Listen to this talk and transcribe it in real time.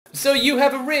So you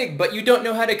have a rig, but you don't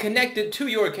know how to connect it to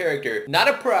your character. Not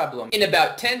a problem. In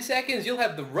about 10 seconds, you'll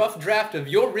have the rough draft of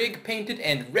your rig painted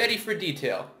and ready for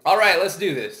detail. Alright, let's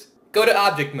do this. Go to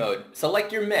Object Mode,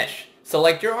 select your mesh,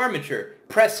 select your armature,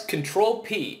 press Ctrl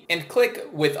P, and click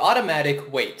with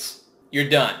Automatic Weights. You're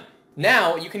done.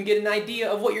 Now you can get an idea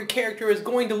of what your character is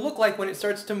going to look like when it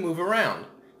starts to move around.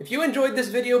 If you enjoyed this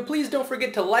video, please don't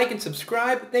forget to like and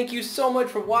subscribe. Thank you so much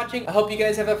for watching. I hope you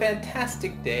guys have a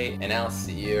fantastic day, and I'll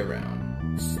see you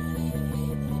around.